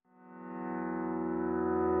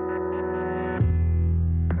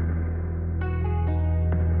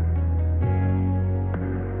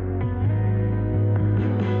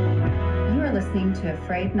to A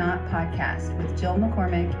Frayed Knot Podcast with Jill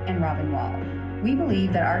McCormick and Robin Wall. We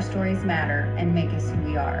believe that our stories matter and make us who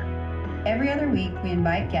we are. Every other week, we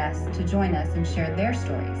invite guests to join us and share their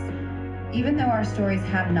stories. Even though our stories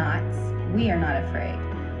have knots, we are not afraid.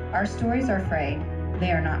 Our stories are frayed,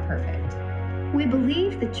 they are not perfect. We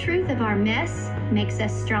believe the truth of our mess makes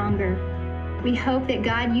us stronger. We hope that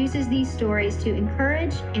God uses these stories to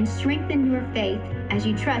encourage and strengthen your faith as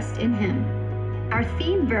you trust in Him. Our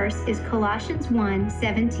theme verse is Colossians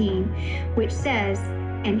 1:17, which says,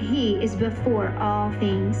 "And He is before all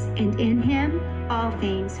things, and in Him all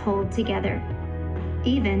things hold together,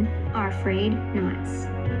 even our frayed knots."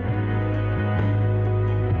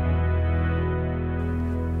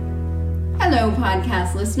 Hello,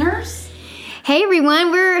 podcast listeners. Hey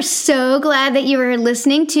everyone, we're so glad that you are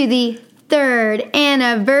listening to the third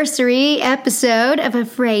anniversary episode of A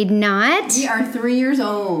Frayed Knot. We are 3 years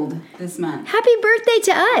old this month. Happy birthday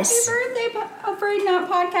to us. Happy birthday, A Frayed Knot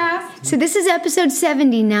Podcast. So this is episode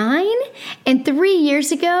 79, and 3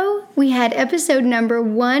 years ago, we had episode number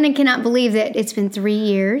 1, and cannot believe that it's been 3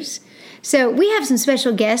 years. So we have some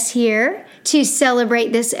special guests here to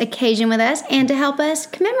celebrate this occasion with us and to help us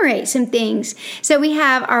commemorate some things. So we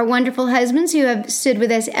have our wonderful husbands who have stood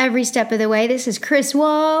with us every step of the way. This is Chris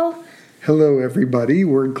Wall. Hello, everybody.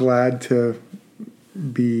 We're glad to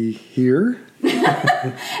be here.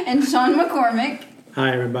 And Sean McCormick.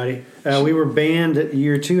 Hi, everybody. We were banned at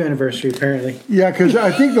year 2 anniversary, apparently. Yeah, because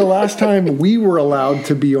I think the last time we were allowed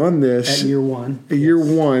to be on this... At year 1. Year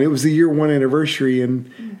 1. It was the year 1 anniversary, and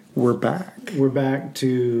we're back. We're back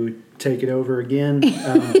to take it over again.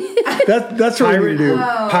 That's what we're going to do.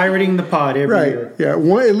 Pirating the pod every year. Yeah,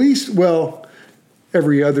 at least,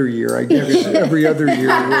 every other year, I guess. Every other year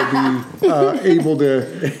we'll be able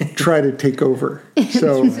to try to take over.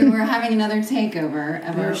 So we're having another takeover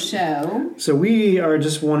of our show. So we are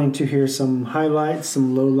just wanting to hear some highlights,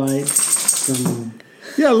 some lowlights, some...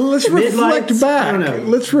 Yeah, let's reflect back.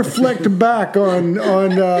 Let's reflect back on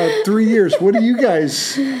 3 years. What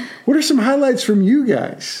are some highlights from you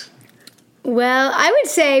guys? Well, I would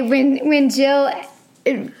say when Jill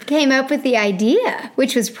came up with the idea,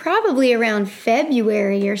 which was probably around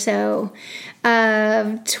February or so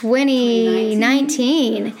of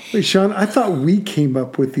 2019. Wait, Sean, I thought we came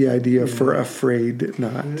up with the idea for A Frayed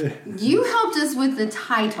Knot. You helped us with the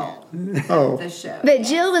title of the show. But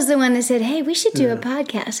Jill was the one that said, hey, we should do a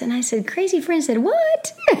podcast. And I said, Crazy Friend said,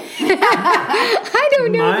 what? I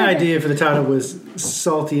don't know. My idea for the title was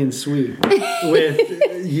Salty and Sweet.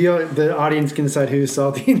 With the audience can decide who's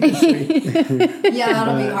salty and sweet. Yeah,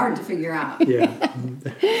 that'll be hard to figure out. Yeah.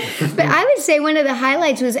 But I would say one of the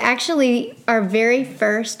highlights was actually our very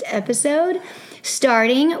first episode,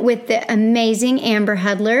 starting with the amazing Amber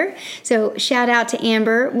Hudler. So shout out to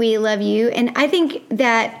Amber. We love you. And I think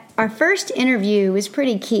that our first interview was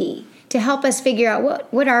pretty key to help us figure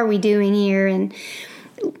out what are we doing here, and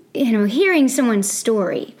hearing someone's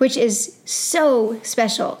story, which is so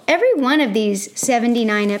special. Every one of these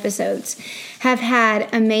 79 episodes have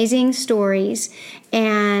had amazing stories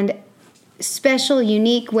and special,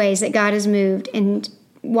 unique ways that God has moved and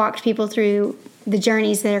walked people through the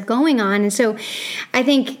journeys that are going on. And so I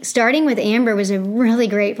think starting with Amber was a really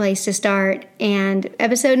great place to start. And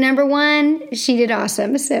episode number 1, she did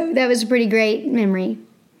awesome. So that was a pretty great memory.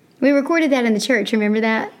 We recorded that in the church. Remember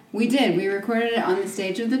that? We did. We recorded it on the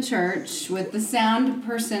stage of the church with the sound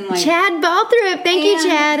person, Chad Balthrop. Thank you,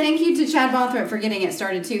 Chad. Thank you to Chad Balthrop for getting it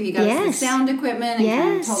started too. He got us the sound equipment and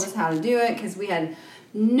kind of told us how to do it because we had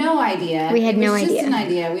no idea. We had no idea. It was just an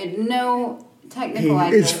idea. We had no technical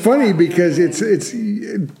idea. It's funny because it's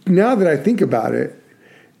now that I think about it,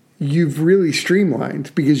 you've really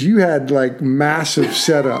streamlined because you had massive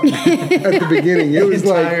setup at the beginning. It was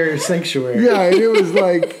entire sanctuary. Yeah, and it was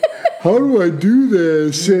how do I do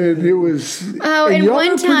this? And it was. Oh, and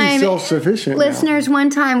one time, self-sufficient. Listeners, one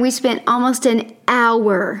time we spent almost an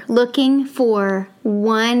hour looking for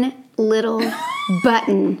one little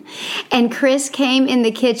button, and Chris came in the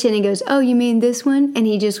kitchen and goes, "Oh, you mean this one?" And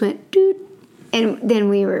he just went, "Doot." And then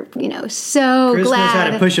we were, so Chris glad. Chris knows how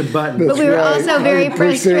to push a button. But we were also very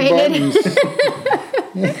frustrated.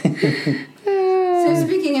 So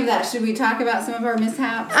speaking of that, should we talk about some of our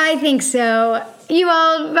mishaps? I think so. You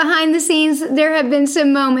all, behind the scenes, there have been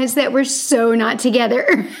some moments that were so not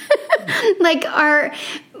together. Like our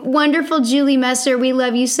wonderful Julie Messer, we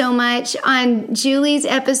love you so much. On Julie's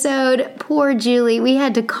episode, poor Julie, we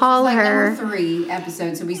had to call her. Number 3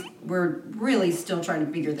 episode, so we're really still trying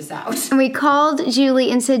to figure this out. And we called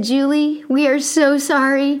Julie and said, Julie, we are so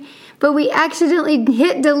sorry, but we accidentally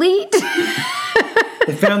hit delete.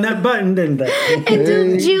 They found that button, didn't they?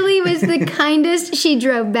 And Julie was the kindest. She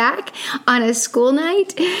drove back on a school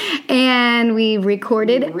night, and we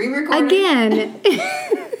recorded again.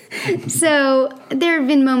 So there have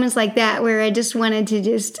been moments like that where I just wanted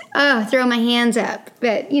to throw my hands up.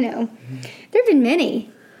 But, there have been many.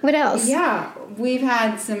 What else? Yeah, we've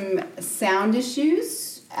had some sound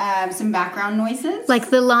issues, some background noises. Like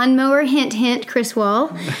the lawnmower, hint, hint, Chris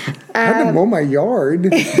Wall. I had to mow my yard.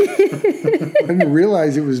 I didn't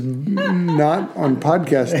realize it was not on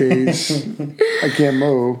podcast days. I can't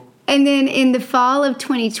mow. And then in the fall of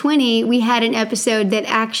 2020, we had an episode that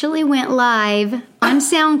actually went live on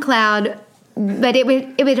SoundCloud, but it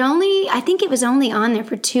was only on there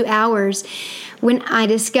for 2 hours when I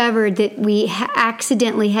discovered that we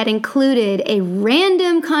accidentally had included a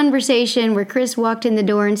random conversation where Chris walked in the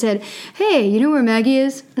door and said, "Hey, you know where Maggie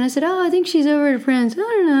is?" And I said, "Oh, I think she's over at a friend's. I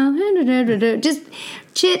don't know." Just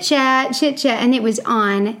chit-chat. And it was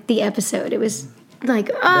on the episode. It was like,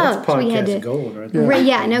 That's podcast we had to gold right there.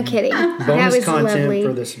 Yeah, no kidding. Bonus That was content lovely.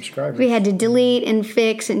 for the subscribers. We had to delete and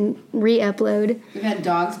fix and re-upload. We've had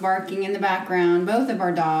dogs barking in the background, both of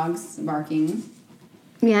our dogs barking.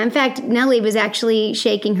 Yeah, in fact, Nellie was actually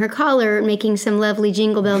shaking her collar, making some lovely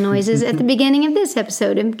jingle bell noises at the beginning of this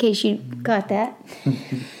episode, in case you got that.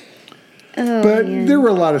 But there were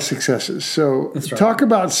a lot of successes. So That's right. Talk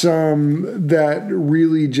about some that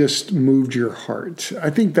really just moved your heart.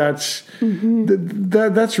 I think that's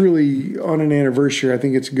that's really on an anniversary. I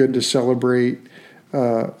think it's good to celebrate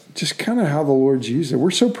just kind of how the Lord's used it.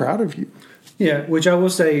 We're so proud of you. Yeah, which I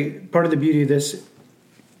will say, part of the beauty of this,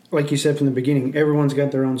 like you said from the beginning, everyone's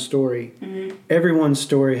got their own story. Mm-hmm. Everyone's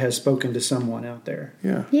story has spoken to someone out there.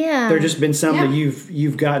 Yeah. Yeah. There's just been some that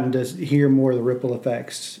you've gotten to hear more of the ripple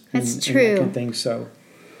effects. That's and true. that kind of thing, so.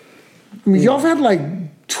 I mean, y'all have had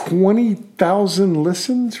like 20,000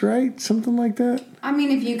 listens, right? Something like that. I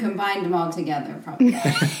mean, if you combined them all together, probably.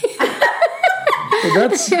 Well,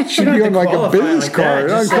 that should don't be have on to like a qualify business like card.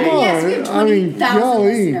 that. Just Come say, on. Yes, we have I mean, 20,000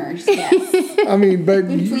 golly. listeners. Yes. I mean, but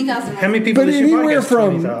We have 20,000 How many people But listen to your anywhere podcast? from,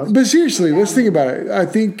 20,000? but seriously, let's think about it. I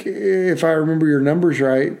think if I remember your numbers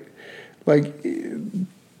right, like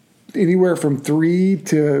anywhere from 3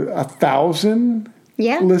 to 1,000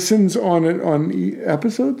 listens on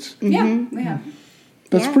episodes. Yeah, we have.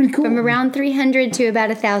 That's pretty cool. From around 300 to about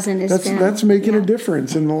 1,000 is That's making a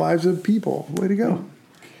difference in the lives of people. Way to go.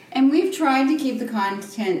 And we've tried to keep the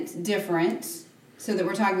content different so that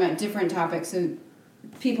we're talking about different topics so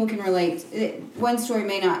people can relate. One story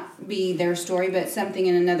may not be their story, but something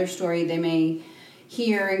in another story they may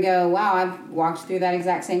hear and go, wow, I've walked through that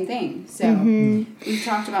exact same thing. So we've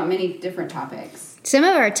talked about many different topics. Some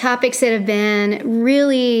of our topics that have been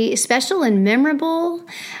really special and memorable.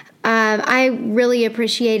 I really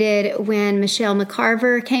appreciated when Michelle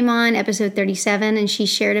McCarver came on, episode 37, and she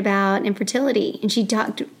shared about infertility. And she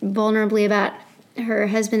talked vulnerably about her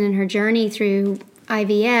husband and her journey through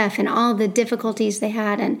IVF and all the difficulties they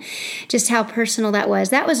had and just how personal that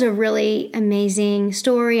was. That was a really amazing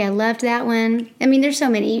story. I loved that one. I mean, there's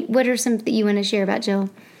so many. What are some that you want to share about,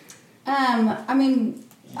 Jill? I mean,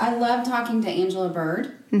 I love talking to Angela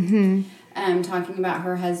Bird. Mm-hmm. Talking about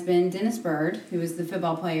her husband Dennis Bird, who was the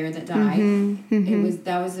football player that died.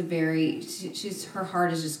 That was a very her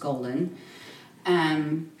heart is just golden.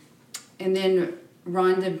 And then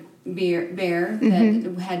Rhonda Bear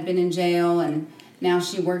that had been in jail and now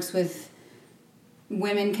she works with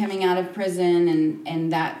women coming out of prison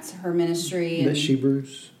and that's her ministry. The She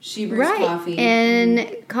Brews. She Brews Coffee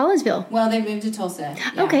in Collinsville. Well, they moved to Tulsa.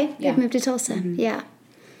 Yeah. Okay, they've moved to Tulsa. Yeah.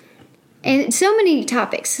 And so many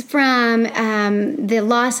topics, from the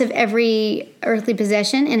loss of every earthly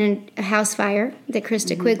possession in a house fire that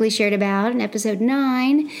Krista Quigley shared about in episode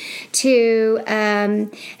 9, to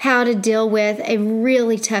how to deal with a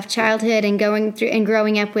really tough childhood and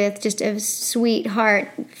growing up with just a sweet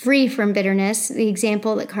heart free from bitterness. The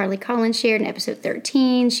example that Carly Collins shared in episode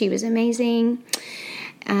 13, she was amazing.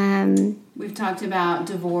 We've talked about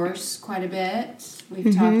divorce quite a bit.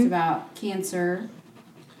 We've talked about cancer.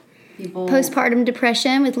 Postpartum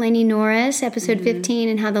depression with Lainey Norris, episode 15,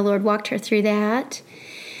 and how the Lord walked her through that.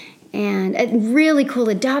 And really cool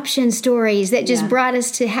adoption stories that just brought us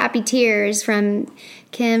to happy tears from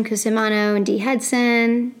Kim Cusimano and Dee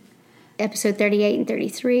Hudson, episode 38 and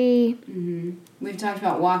 33. We've talked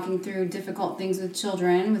about walking through difficult things with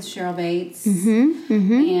children with Cheryl Bates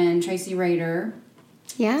and Tracy Rader.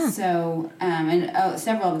 Yeah. So,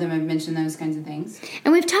 several of them have mentioned those kinds of things.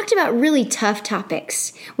 And we've talked about really tough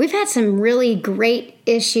topics. We've had some really great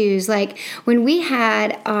issues, like when we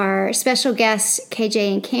had our special guests,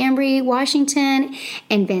 KJ and Cambry, Washington,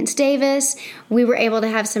 and Vince Davis, we were able to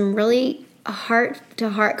have some really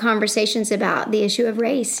heart-to-heart conversations about the issue of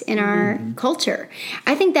race in our culture.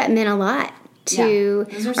 I think that meant a lot to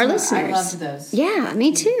our listeners. I loved those. Yeah,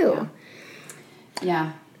 me too.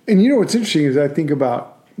 Yeah. And you know what's interesting is I think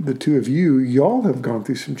about the two of you. Y'all have gone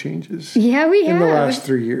through some changes. Yeah, we have. In the last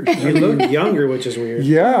 3 years. You look younger, which is weird.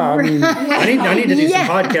 Yeah, I mean, I need to do some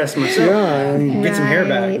podcasts myself. yeah, I mean, Get some hair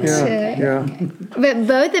back. yeah. But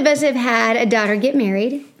both of us have had a daughter get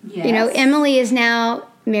married. Yes. You know, Emily is now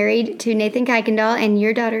married to Nathan Kuykendall, and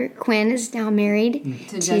your daughter Quinn is now married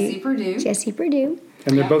To Jesse Purdue. Jesse Purdue.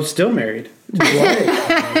 And they're both still married.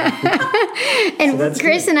 And that's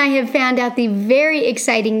Chris good. and I have found out the very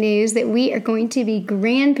exciting news that we are going to be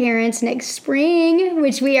grandparents next spring,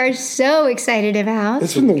 which we are so excited about.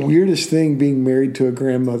 It's been the weirdest thing being married to a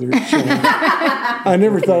grandmother. I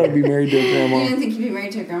never thought I'd be married to a You grandma. didn't think you'd be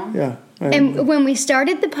married to a grandma? Yeah. And when we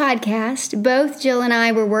started the podcast, both Jill and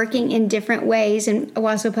I were working in different ways in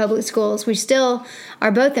Owasso Public Schools. We still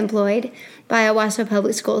are both employed by Owasso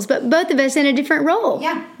Public Schools, but both of us in a different role.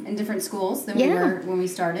 Yeah, in different schools than we were when we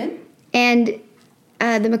started. And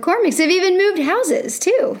the McCormicks have even moved houses,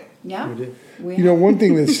 too. Yeah. We did. You know, one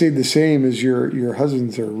thing that stayed the same is your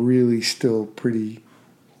husbands are really still pretty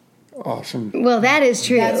awesome. Well, that is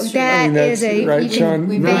true. That's true. That I mean, that's is a right, you can Sean?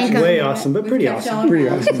 We've Not bank on way that. awesome, but pretty awesome. Pretty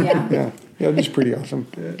awesome. Yeah. Yeah, just pretty awesome.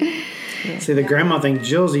 See, the grandma thing,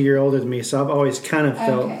 Jill's a year older than me, so I've always kind of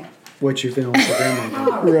felt Okay. what you're feeling with the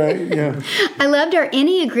grandma. Right, yeah. I loved our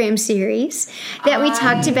Enneagram series that we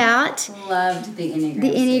talked about. Loved the Enneagram.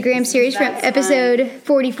 The Enneagram series from That's episode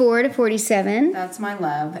 44 to 47. That's my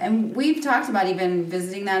love. And we've talked about even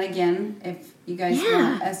visiting that again. If you guys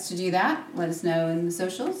want us to do that, let us know in the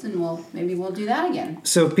socials and maybe we'll do that again.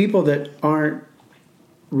 So people that aren't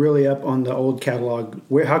really up on the old catalog,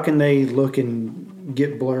 how can they look and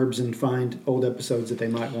get blurbs and find old episodes that they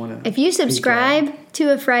might want to? If you subscribe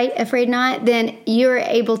to A Frayed Knot, then you're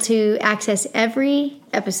able to access every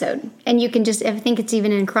episode. And you can just, I think it's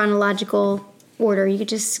even in chronological order. You could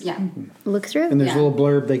just look through. And there's Yeah. a little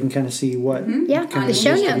blurb they can kind of see what. Yeah, kind the of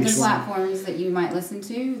show list of On notes. the each one. platforms that you might listen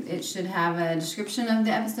to, it should have a description of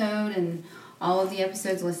the episode and all of the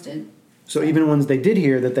episodes listed. So even ones they did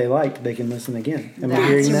hear that they liked, they can listen again. Am I That's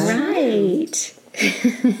hearing that? Right.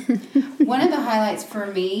 One of the highlights for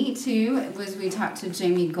me, too, was we talked to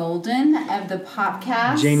Jamie Golden of the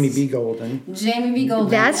Popcast. Jamie B. Golden. Jamie B. Golden.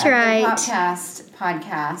 That's of right. The Popcast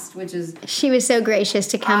podcast, which is She was so gracious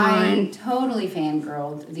to come I on. totally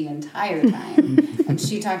fangirled the entire time. And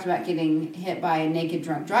she talked about getting hit by a naked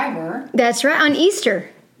drunk driver. That's right, on Easter.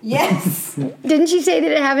 Yes. Didn't she say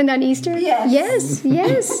that it happened on Easter? Yes.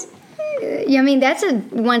 Yes. Yeah, I mean, that's a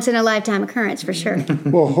once-in-a-lifetime occurrence for sure.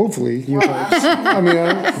 Well, hopefully. I mean,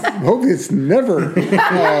 hopefully it's never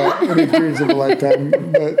an experience of a lifetime.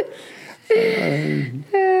 But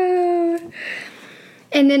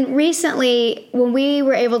And then recently, when we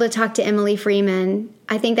were able to talk to Emily Freeman,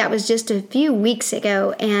 I think that was just a few weeks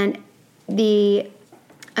ago, and the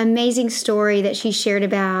amazing story that she shared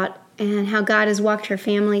about and how God has walked her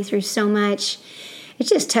family through so much, it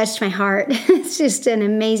just touched my heart. It's just an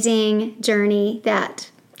amazing journey that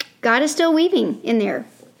God is still weaving in their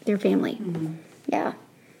family. Mm-hmm. Yeah.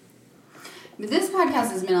 But this podcast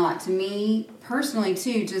has meant a lot to me personally,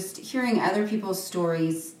 too. Just hearing other people's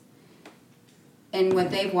stories and what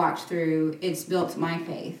they've walked through, it's built my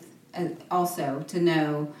faith also to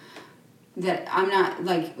know that I'm not,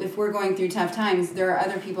 like, if we're going through tough times, there are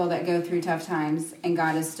other people that go through tough times, and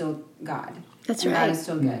God is still God. That's and right. God is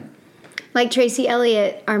still good. Like Tracy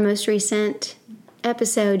Elliott, our most recent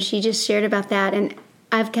episode, she just shared about that, and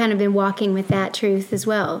I've kind of been walking with that truth as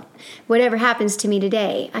well. Whatever happens to me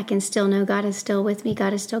today, I can still know God is still with me.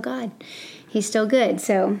 God is still God. He's still good.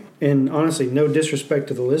 So, And honestly, no disrespect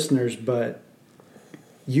to the listeners, but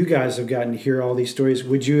you guys have gotten to hear all these stories.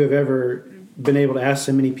 Would you have ever been able to ask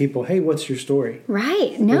so many people, hey, what's your story?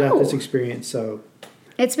 right? Without No, this experience. So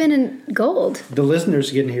it's been in gold. the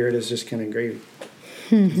listeners getting to hear it is just kind of great.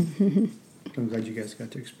 I'm glad you guys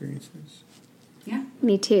got to experience this. Yeah.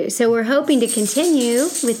 Me too. So we're hoping to continue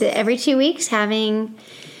with it every 2 weeks, having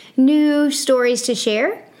new stories to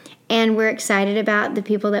share, and we're excited about the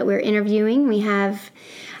people that we're interviewing. We have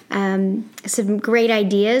some great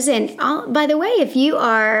ideas, and by the way, if you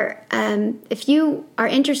are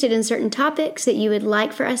interested in certain topics that you would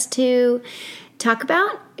like for us to talk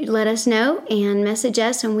about, let us know and message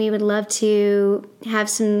us, and we would love to have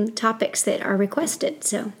some topics that are requested.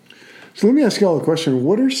 So let me ask you all a question.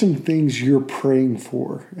 What are some things you're praying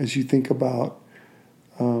for as you think about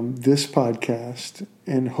this podcast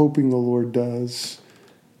and hoping the Lord does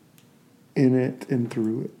in it and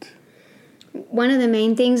through it? one of the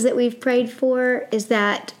main things that we've prayed for is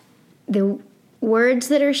that the words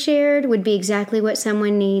that are shared would be exactly what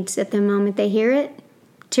someone needs at the moment they hear it,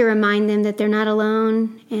 to remind them that they're not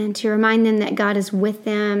alone, and to remind them that God is with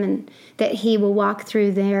them and that He will walk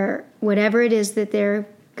through their whatever it is that they're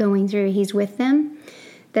going through. He's with them.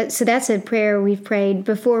 So that's a prayer we've prayed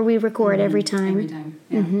before we record every time. Every time,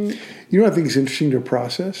 yeah. You know what I think is interesting to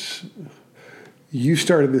process? You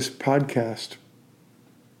started this podcast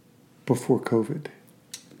before COVID.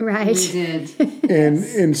 Right. We did.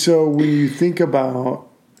 And so when you think about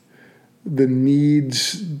the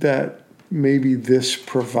needs that maybe this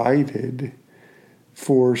provided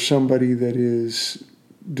for somebody that is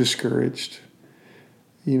discouraged,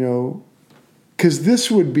 you know, because this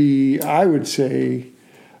would be, I would say,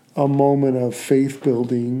 a moment of faith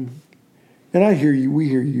building. And we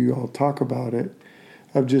hear you all talk about it,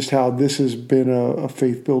 of just how this has been a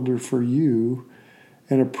faith builder for you,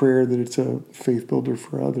 and a prayer that it's a faith builder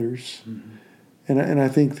for others. Mm-hmm. And I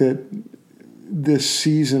think that this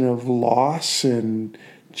season of loss and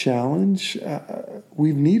challenge,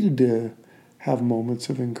 we've needed to have moments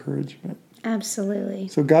of encouragement. Absolutely.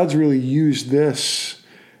 So God's really used this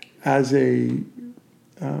as a,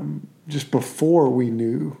 just before we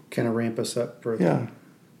knew. Kind of ramp us up for that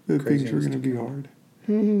things were going to be hard.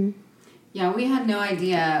 Mm-hmm. Yeah, we had no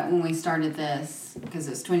idea when we started this, because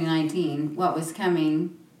it was 2019, what was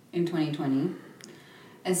coming in 2020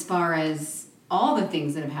 as far as all the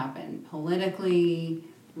things that have happened politically,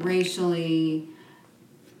 racially,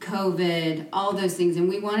 COVID, all those things. And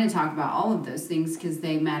we want to talk about all of those things because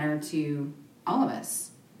they matter to all of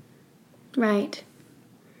us. Right.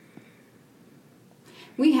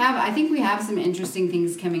 I think we have some interesting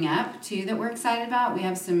things coming up, too, that we're excited about. We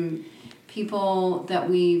have some people that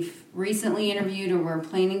we've recently interviewed or we're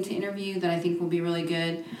planning to interview that I think will be really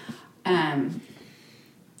good. And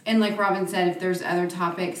like Robin said, if there's other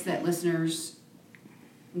topics that listeners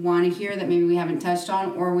want to hear that maybe we haven't touched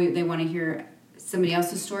on, or they want to hear somebody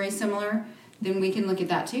else's story similar, then we can look at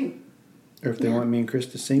that, too. Or if they want me and Chris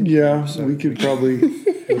to sing. Yeah, so we could probably...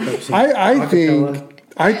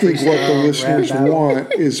 I think what the listeners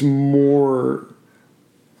want is more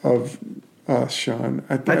of us, Sean.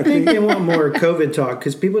 I think they want more COVID talk,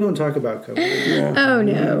 because people don't talk about COVID. Yeah. Oh,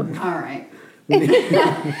 no. All right.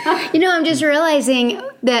 I'm just realizing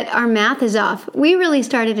that our math is off. We really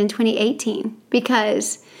started in 2018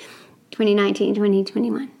 because 2019,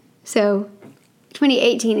 2021. So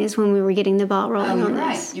 2018 is when we were getting the ball rolling on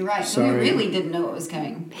this. You're right. So we really didn't know what was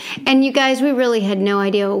coming. And you guys, we really had no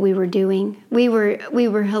idea what we were doing. We were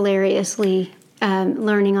hilariously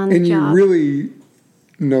learning on the job. And you really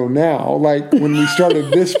know now, like when we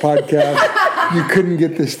started this podcast, you couldn't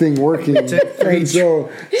get this thing working. And so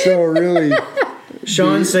really...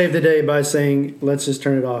 Sean saved the day by saying, let's just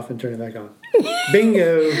turn it off and turn it back on.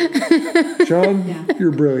 Bingo. Sean,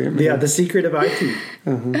 you're brilliant, man. Yeah, the secret of IT.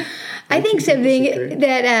 Uh-huh. I think something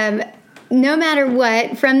that no matter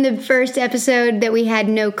what, from the first episode that we had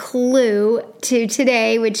no clue to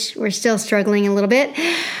today, which we're still struggling a little bit,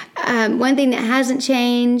 one thing that hasn't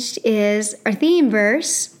changed is our theme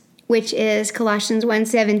verse, which is Colossians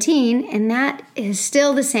 1:17, and that is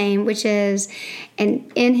still the same, which is, and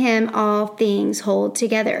in Him all things hold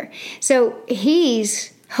together. So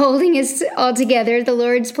He's holding us all together. The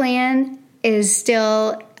Lord's plan is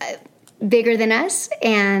still bigger than us,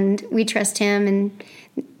 and we trust Him and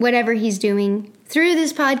whatever He's doing through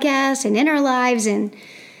this podcast and in our lives and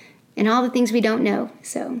all the things we don't know.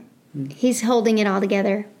 So He's holding it all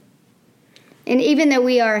together. And even though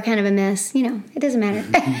we are kind of a mess, it doesn't matter.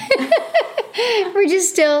 We're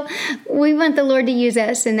just we want the Lord to use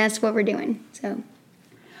us, and that's what we're doing. So.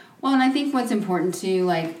 Well, and I think what's important too,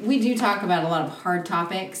 like we do talk about a lot of hard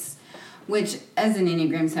topics, which as an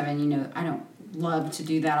Enneagram 7, I don't love to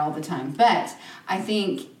do that all the time. But I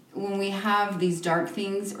think when we have these dark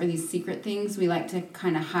things or these secret things, we like to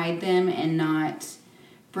kind of hide them and not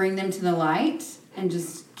bring them to the light and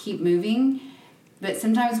just keep moving. But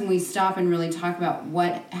sometimes when we stop and really talk about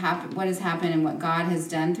what has happened and what God has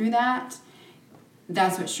done through that,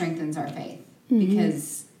 that's what strengthens our faith. Mm-hmm.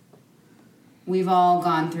 Because we've all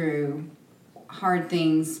gone through hard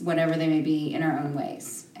things, whatever they may be, in our own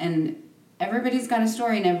ways. And everybody's got a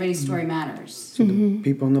story, and everybody's story matters. So the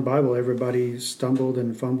people in the Bible, everybody stumbled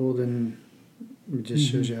and fumbled, and it just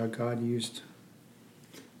shows you how God used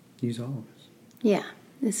all of us. Yeah,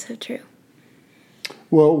 that's so true.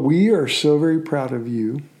 Well, we are so very proud of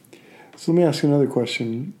you. So let me ask another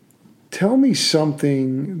question. Tell me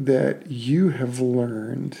something that you have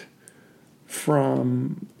learned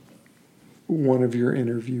from one of your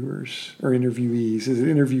interviewers or interviewees. Is it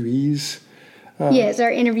interviewees? Yes,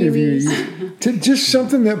 our interviewees. Just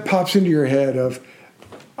something that pops into your head of,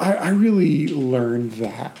 I really learned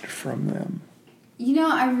that from them. You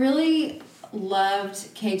know, I really loved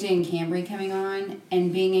KJ and Cambry coming on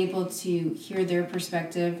and being able to hear their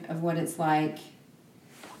perspective of what it's like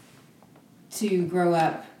to grow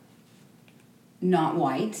up not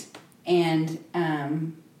white and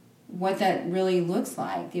what that really looks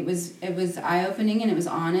like. It was eye-opening and it was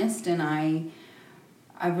honest, and I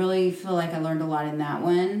really feel like I learned a lot in that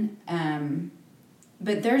one.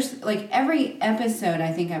 But there's like every episode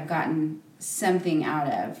I think I've gotten something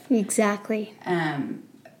out of. Exactly.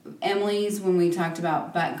 Emily's, when we talked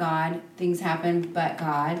about but God, things happen but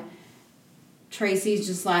God. Tracy's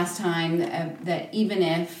just last time that even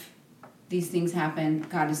if these things happen,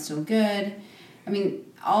 God is still good. I mean,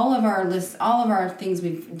 all of our things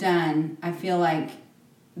we've done, I feel like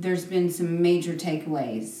there's been some major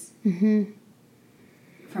takeaways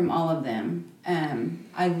from all of them.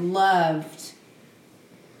 I loved...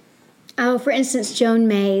 Oh, for instance, Joan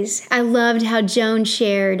Mays. I loved how Joan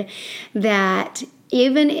shared that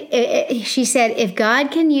she said, if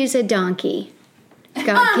God can use a donkey,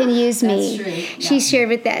 God can use me. That's true. Yeah. She shared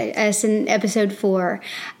with us in episode 4.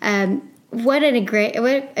 What a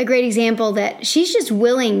great example that she's just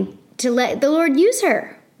willing to let the Lord use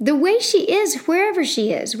her the way she is, wherever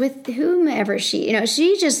she is, with whomever she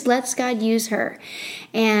just lets God use her.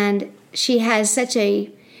 And she has such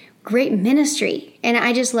a great ministry, and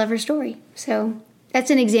I just love her story. So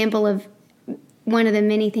that's an example of one of the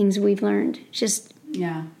many things we've learned.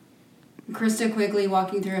 Yeah. Krista Quigley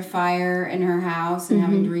walking through a fire in her house and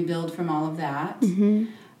having to rebuild from all of that. I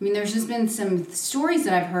mean, there's just been some stories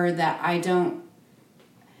that I've heard that I don't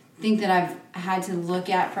think that I've had to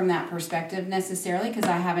look at from that perspective necessarily, because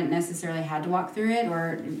I haven't necessarily had to walk through it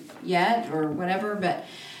or whatever, but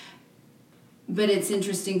it's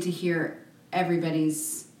interesting to hear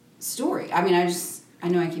everybody's story. I mean, I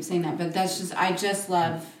know I keep saying that, but I just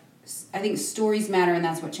love, I think stories matter, and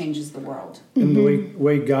that's what changes the world. And the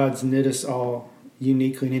way God's knit us all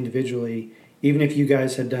uniquely and individually, even if you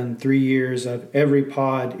guys had done 3 years of every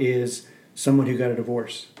pod is someone who got a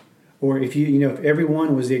divorce, or if if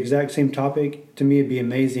everyone was the exact same topic, to me it'd be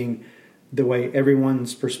amazing the way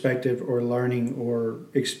everyone's perspective or learning or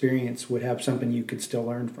experience would have something you could still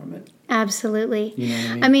learn from it. Absolutely. You know what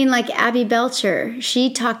I mean? I mean, like Abby Belcher,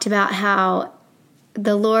 she talked about how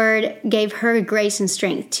the Lord gave her grace and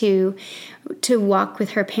strength to walk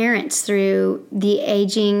with her parents through the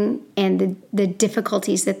aging and the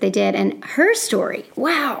difficulties that they did. And her story,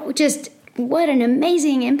 wow, just what an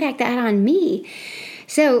amazing impact that had on me.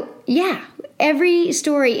 So, yeah, every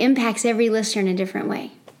story impacts every listener in a different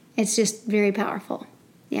way. It's just very powerful.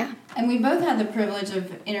 Yeah. And we both had the privilege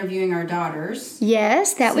of interviewing our daughters.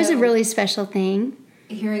 Yes, that was a really special thing.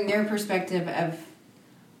 Hearing their perspective of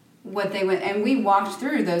what they went, and we walked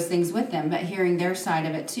through those things with them, but hearing their side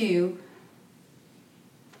of it too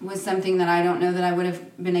was something that I don't know that I would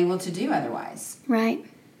have been able to do otherwise. Right.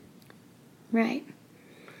 You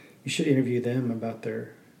should interview them about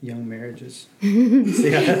their young marriages.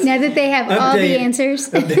 Now that they have all the answers.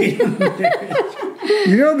 There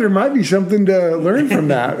might be something to learn from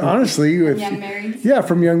that, honestly. From young marrieds? Yeah,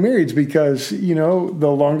 from young marrieds, because,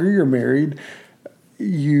 the longer you're married,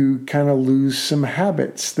 you kind of lose some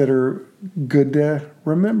habits that are good to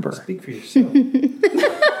remember. Speak for yourself.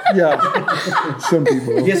 Yeah, some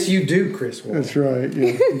people. Yes, you do, Chris Wall. That's right,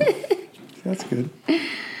 yeah. That's good.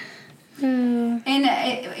 And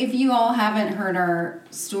if you all haven't heard our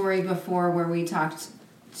story before where we talked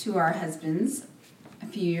to our husbands a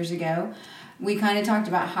few years ago, we kind of talked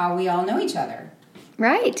about how we all know each other.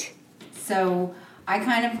 Right. So I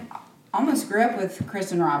kind of almost grew up with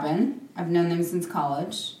Chris and Robin. I've known them since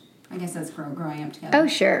college. I guess that's growing up together. Oh,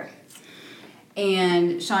 sure.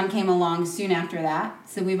 And Sean came along soon after that.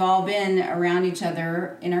 So we've all been around each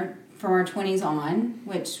other from our 20s on,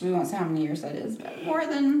 which we won't say how many years that is, but more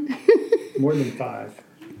than 5.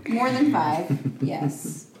 More than 5,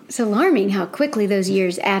 yes. It's alarming how quickly those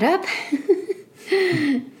years add up.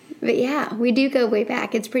 But yeah, we do go way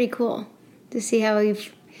back. It's pretty cool to see how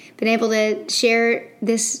we've been able to share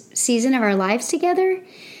this season of our lives together.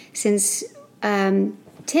 Since 10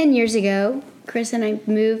 years ago, Chris and I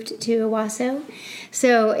moved to Owasso.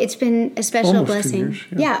 So it's been a special almost blessing. 10 years,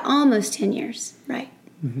 yeah. Almost 10 years, right.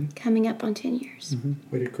 Coming up on 10 years.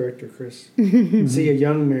 Way to correct her, Chris. See, a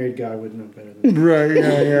young married guy would know better than that. Right,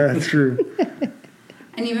 yeah, it's true.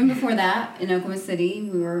 And even before that, in Oklahoma City,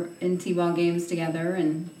 we were in T-ball games together.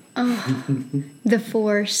 And The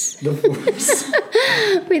Force. The Force.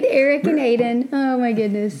 With Eric and Aiden. Oh, my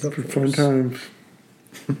goodness. For fun times.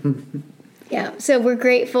 Yeah, so we're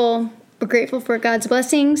grateful. We're grateful for God's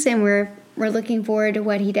blessings, and we're looking forward to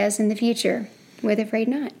what He does in the future. with A Frayed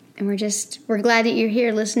Knot. And we're glad that you're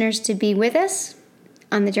here, listeners, to be with us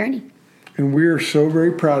on the journey. And we are so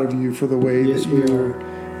very proud of you for the way Yes, that we you're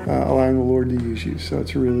allowing the Lord to use you. So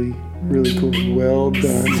it's really, really cool. Well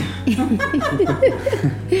done.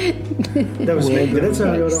 That was good. That's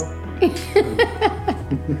how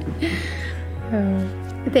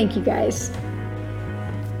Thank you, guys.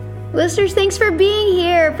 Listeners, thanks for being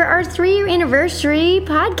here for our 3-year anniversary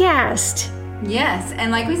podcast. Yes,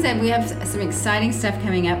 and like we said, we have some exciting stuff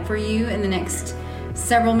coming up for you in the next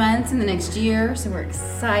several months, in the next year, so we're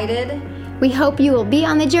excited. We hope you will be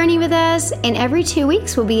on the journey with us, and every 2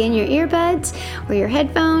 weeks we'll be in your earbuds or your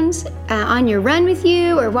headphones, on your run with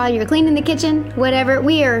you, or while you're cleaning the kitchen, whatever.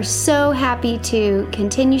 We are so happy to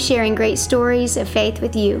continue sharing great stories of faith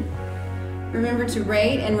with you. Remember to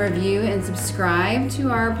rate and review and subscribe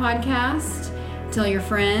to our podcast. Tell your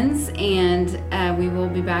friends, and we will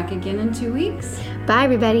be back again in 2 weeks. Bye,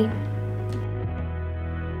 everybody.